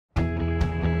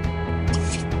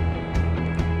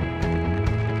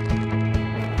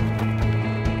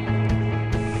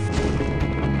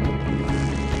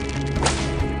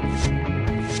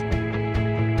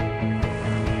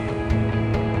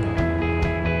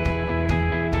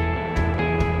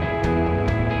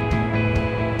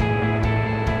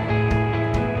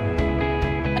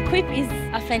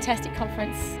Fantastic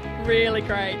conference. Really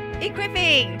great.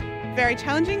 Equipping! Very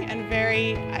challenging and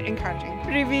very encouraging.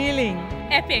 Revealing.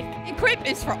 Epic. Equip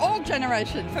is for all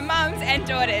generations. For mums and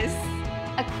daughters.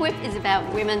 EQUIP is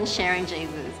about women sharing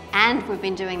Jesus, and we've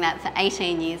been doing that for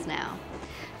 18 years now.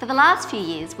 For the last few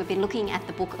years, we've been looking at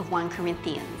the book of 1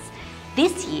 Corinthians.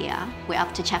 This year, we're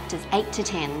up to chapters 8 to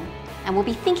 10, and we'll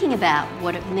be thinking about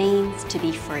what it means to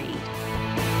be freed.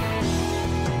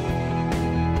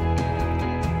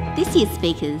 This year's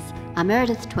speakers are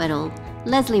Meredith Tweddle,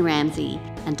 Leslie Ramsey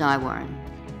and Di Warren.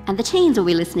 And the teens will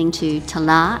be listening to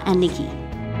Talar and Nikki.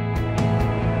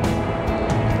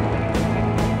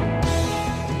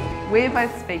 We're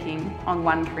both speaking on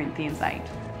 1 Corinthians 8.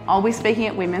 I'll be speaking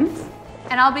at women's.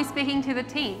 And I'll be speaking to the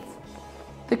teens.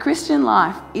 The Christian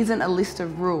life isn't a list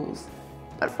of rules,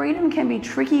 but freedom can be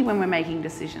tricky when we're making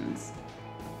decisions,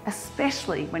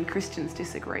 especially when Christians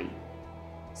disagree.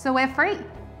 So we're free.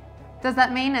 Does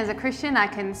that mean as a Christian I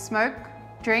can smoke,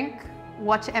 drink,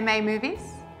 watch MA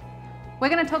movies? We're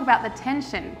going to talk about the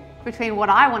tension between what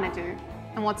I want to do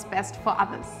and what's best for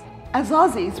others. As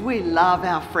Aussies, we love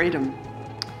our freedom.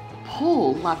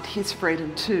 Paul loved his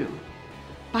freedom too,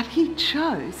 but he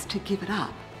chose to give it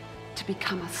up, to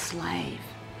become a slave.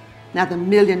 Now the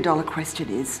million-dollar question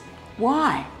is,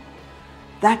 why?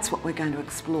 That's what we're going to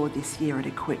explore this year at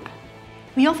EQUIP.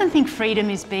 We often think freedom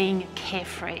is being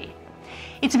carefree.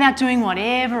 It's about doing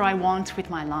whatever I want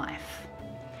with my life.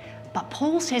 But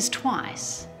Paul says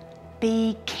twice,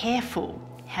 be careful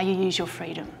how you use your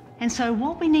freedom. And so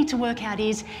what we need to work out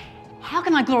is, how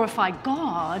can I glorify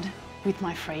God with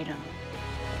my freedom?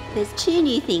 There's 2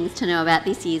 new things to know about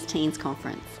this year's Teens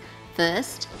Conference.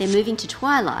 First, they're moving to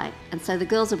twilight, and so the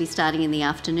girls will be starting in the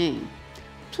afternoon.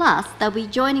 Plus, they'll be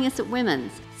joining us at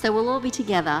Women's, so we'll all be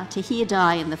together to hear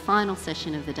Di in the final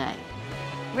session of the day.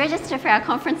 Register for our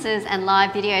conferences and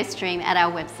live video stream at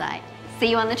our website. See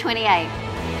you on the 28th.